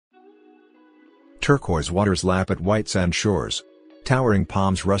Turquoise waters lap at white sand shores. Towering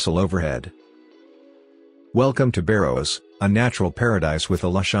palms rustle overhead. Welcome to Baros, a natural paradise with a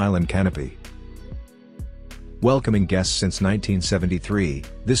lush island canopy. Welcoming guests since 1973,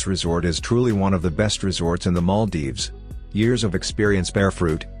 this resort is truly one of the best resorts in the Maldives. Years of experience bear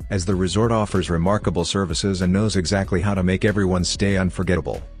fruit, as the resort offers remarkable services and knows exactly how to make everyone's stay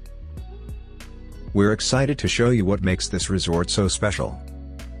unforgettable. We're excited to show you what makes this resort so special.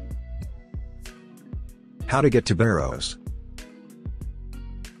 How to get to Baros.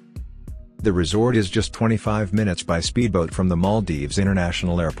 The resort is just 25 minutes by speedboat from the Maldives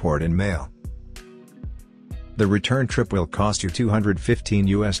International Airport in Male. The return trip will cost you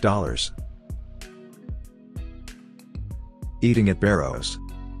 $215. Eating at Baros.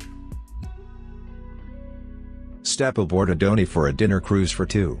 Step aboard a dory for a dinner cruise for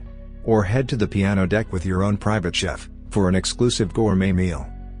two. Or head to the piano deck with your own private chef, for an exclusive gourmet meal.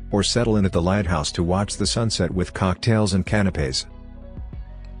 Or settle in at the lighthouse to watch the sunset with cocktails and canapes.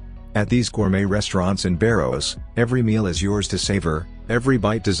 At these gourmet restaurants in Baros, every meal is yours to savor, every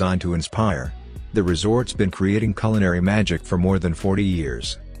bite designed to inspire. The resort's been creating culinary magic for more than 40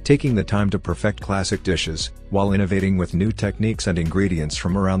 years, taking the time to perfect classic dishes, while innovating with new techniques and ingredients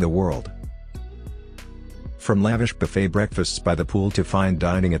from around the world. From lavish buffet breakfasts by the pool to fine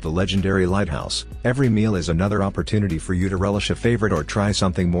dining at the legendary lighthouse, every meal is another opportunity for you to relish a favorite or try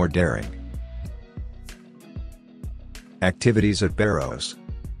something more daring. Activities at Baros.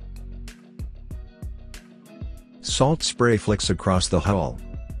 Salt spray flicks across the hull.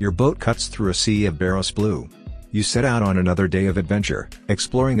 Your boat cuts through a sea of Baros blue. You set out on another day of adventure,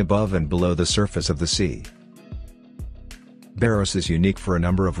 exploring above and below the surface of the sea. Baros is unique for a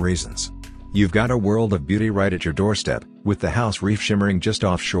number of reasons. You've got a world of beauty right at your doorstep, with the house reef shimmering just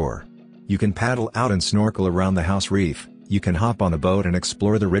offshore. You can paddle out and snorkel around the house reef, you can hop on a boat and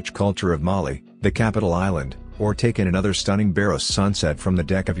explore the rich culture of Mali, the capital island, or take in another stunning Baros sunset from the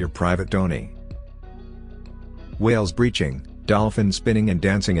deck of your private dory. Whales breaching, dolphins spinning and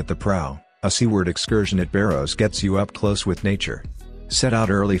dancing at the prow, a seaward excursion at Baros gets you up close with nature. Set out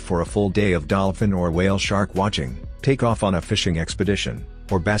early for a full day of dolphin or whale shark watching, take off on a fishing expedition,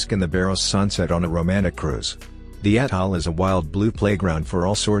 or bask in the Baros sunset on a romantic cruise. The atoll is a wild blue playground for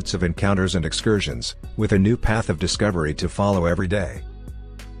all sorts of encounters and excursions, with a new path of discovery to follow every day.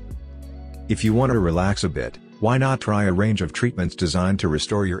 If you want to relax a bit, why not try a range of treatments designed to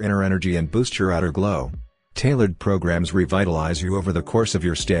restore your inner energy and boost your outer glow? Tailored programs revitalize you over the course of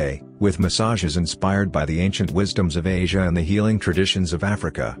your stay, with massages inspired by the ancient wisdoms of Asia and the healing traditions of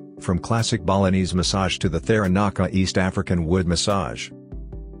Africa, from classic Balinese massage to the Tharanaka East African wood massage.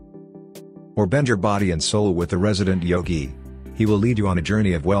 Or bend your body and soul with the resident yogi. He will lead you on a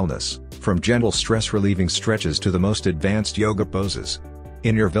journey of wellness, from gentle stress-relieving stretches to the most advanced yoga poses.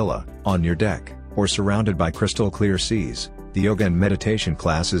 In your villa, on your deck, or surrounded by crystal-clear seas, the yoga and meditation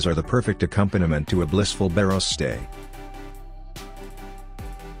classes are the perfect accompaniment to a blissful Baros stay.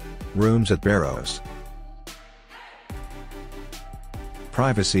 Rooms at Baros.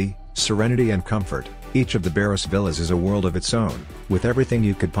 Privacy, serenity and comfort. Each of the Baros villas is a world of its own, with everything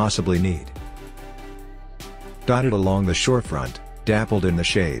you could possibly need. Dotted along the shorefront, dappled in the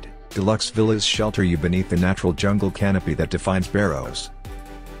shade, deluxe villas shelter you beneath the natural jungle canopy that defines Baros.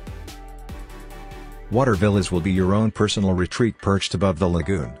 Water villas will be your own personal retreat perched above the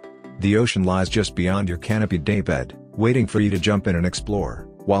lagoon. The ocean lies just beyond your canopied daybed, waiting for you to jump in and explore,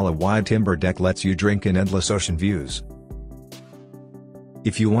 while a wide timber deck lets you drink in endless ocean views.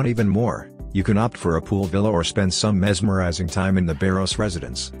 If you want even more, you can opt for a pool villa or spend some mesmerizing time in the Baros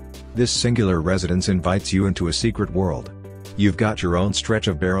residence. This singular residence invites you into a secret world. You've got your own stretch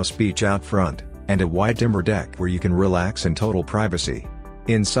of Baros beach out front, and a wide timber deck where you can relax in total privacy.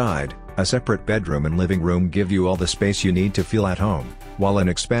 Inside, a separate bedroom and living room give you all the space you need to feel at home, while an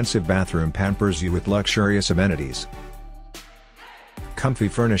expansive bathroom pampers you with luxurious amenities. Comfy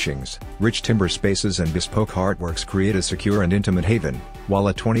furnishings, rich timber spaces and bespoke artworks create a secure and intimate haven, while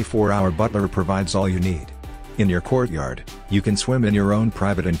a 24-hour butler provides all you need. In your courtyard, you can swim in your own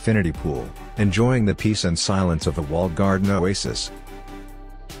private infinity pool, enjoying the peace and silence of a walled garden oasis.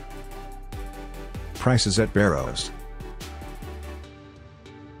 Prices at Baros.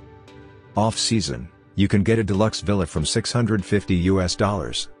 Off-season, you can get a deluxe villa from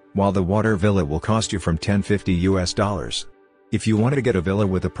 $650, while the water villa will cost you from $1050. If you want to get a villa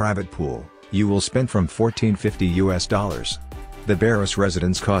with a private pool, you will spend from $1450. The Baros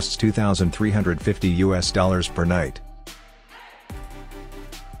residence costs $2,350 per night.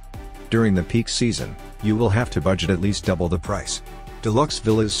 During the peak season, you will have to budget at least double the price. Deluxe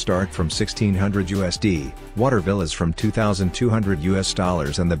villas start from $1,600 USD, water villas from $2,200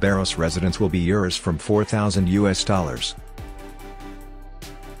 US, and the Baros residence will be yours from $4,000 US.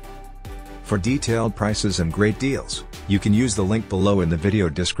 For detailed prices and great deals, you can use the link below in the video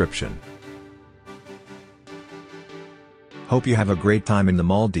description. Hope you have a great time in the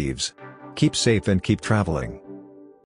Maldives. Keep safe and keep traveling.